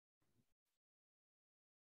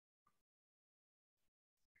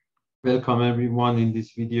Welcome everyone. In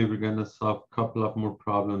this video, we're going to solve a couple of more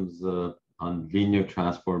problems on linear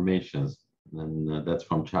transformations. And that's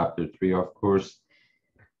from chapter 3, of course.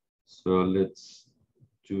 So let's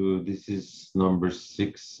do, this is number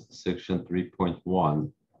 6, section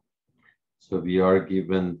 3.1. So we are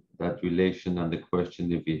given that relation and the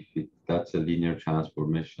question if that's a linear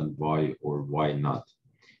transformation, why or why not.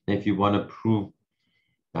 And if you want to prove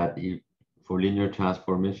that if for linear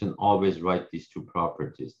transformation, always write these two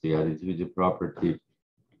properties. The additivity property,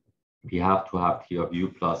 we have to have T of u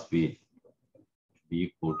plus v to be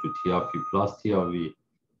equal to T of u plus T of v.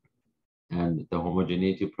 And the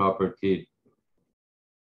homogeneity property,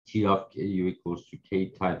 T of u equals to k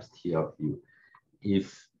times T of u.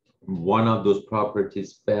 If one of those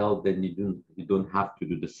properties fail, then you don't have to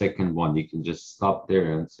do the second one. You can just stop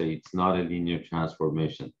there and say it's not a linear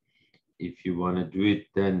transformation. If you want to do it,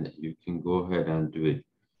 then you can go ahead and do it.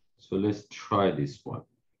 So let's try this one.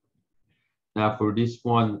 Now for this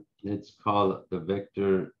one, let's call the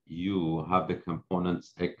vector u have the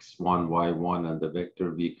components x1, y1, and the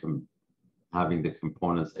vector v having the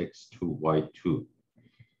components x2, y2.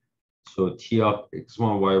 So T of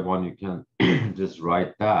x1, y1, you can just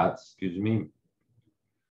write that, excuse me,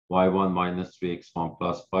 y1 minus 3x1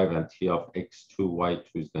 plus 5, and T of x2, y2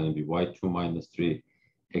 is going to be y2 minus 3,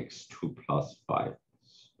 x2 plus 5.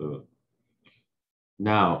 So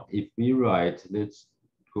now if we write, let's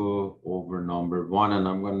go over number 1, and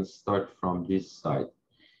I'm going to start from this side.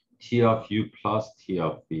 T of u plus T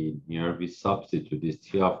of v. Here we substitute this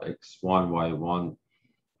T of x1, y1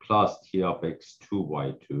 plus T of x2,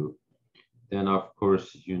 y2. Then, of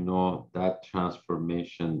course, you know that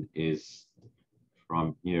transformation is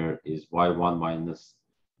from here is y1 minus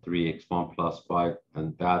 3x1 plus 5,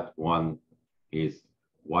 and that one is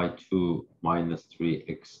y2 minus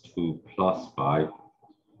 3x2 plus 5.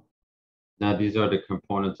 Now, these are the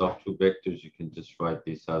components of two vectors. You can just write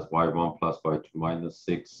this as y1 plus y2 minus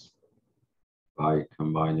 6 by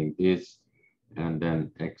combining this, and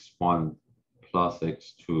then x1 plus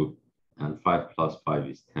x2, and 5 plus 5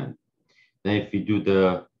 is 10. Then if we do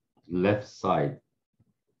the left side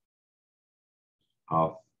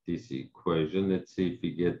of this equation, let's see if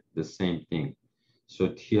we get the same thing. So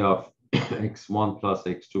T of x1 plus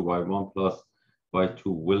x2, y1 plus y2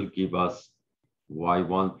 will give us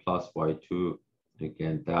y1 plus y2,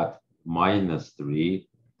 again that minus 3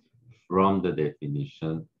 from the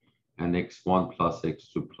definition, and x1 plus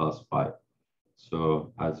x2 plus 5.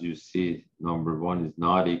 So as you see, number 1 is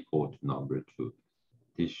not equal to number 2.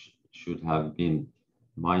 This should have been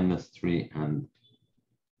minus 3 and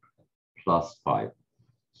plus 5.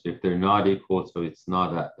 So if they're not equal, so it's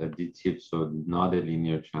not additive, so not a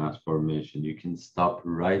linear transformation. You can stop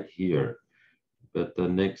right here, but the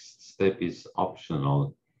next step is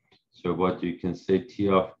optional. So what you can say, T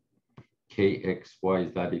of kxy,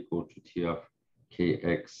 is that equal to T of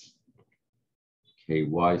kx ky?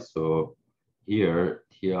 So here,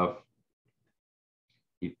 T of,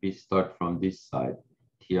 if we start from this side,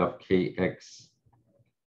 T of kx,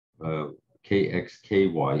 kx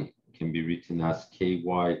ky can be written as ky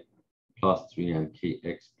plus 3 and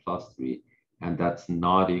kx plus 3, and that's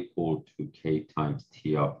not equal to k times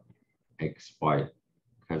T of xy.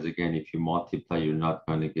 Because again, if you multiply, you're not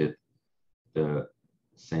going to get the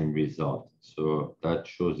same result. So that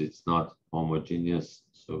shows it's not homogeneous.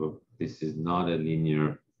 So this is not a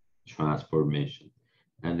linear transformation.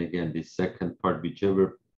 And again, the second part,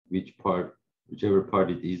 whichever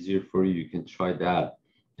part is easier for you, you can try that.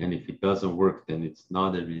 And if it doesn't work, then it's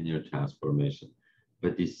not a linear transformation.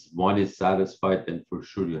 But this one is satisfied, then for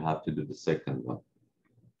sure you have to do the second one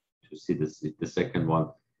to see the second one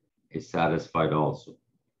is satisfied also.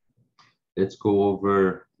 Let's go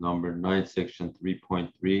over number 9, section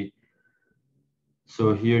 3.3.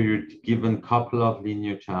 So here you're given a couple of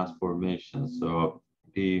linear transformations. So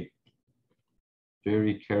be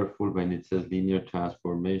very careful when it says linear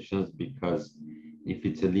transformations, because if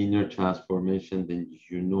it's a linear transformation, then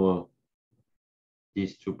you know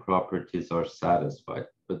these two properties are satisfied.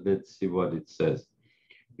 But let's see what it says.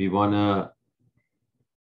 We want to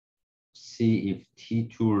see if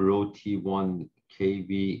T2 rho T1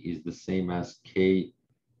 kV is the same as K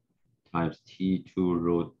times T2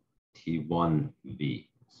 rho T1 V.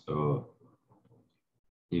 So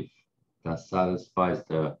if that satisfies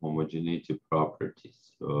the homogeneity properties.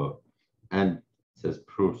 So, and it says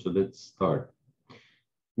proof. So let's start.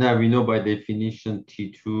 Now we know by definition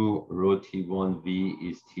T2 rho T1 V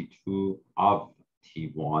is T2 of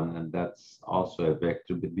T1, and that's also a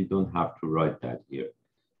vector, but we don't have to write that here.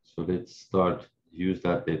 So let's start, use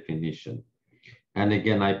that definition. And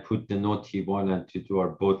again, I put the node T1 and T2 are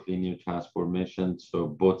both linear transformations, so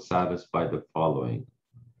both satisfy the following.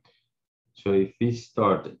 So if we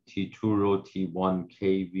start T2 rho T1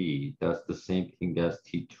 KV, that's the same thing as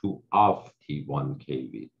T2 of T1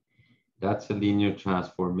 KV. That's a linear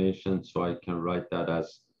transformation, so I can write that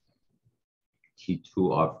as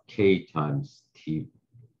T2 of K times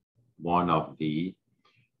T1 of V.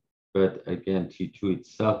 But again, T2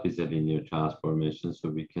 itself is a linear transformation, so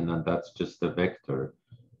we can, and that's just a vector.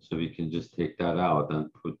 So we can just take that out and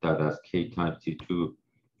put that as K times T2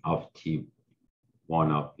 of T1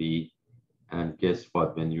 of V. And guess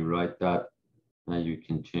what, when you write that, now you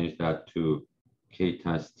can change that to K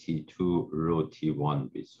times T2 rho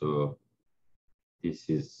T1V. So this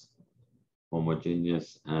is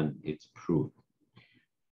homogeneous and it's proved.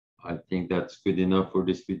 I think that's good enough for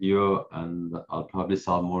this video, and I'll probably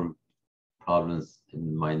solve more problems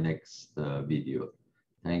in my next video.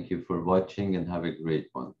 Thank you for watching and have a great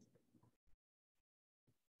one.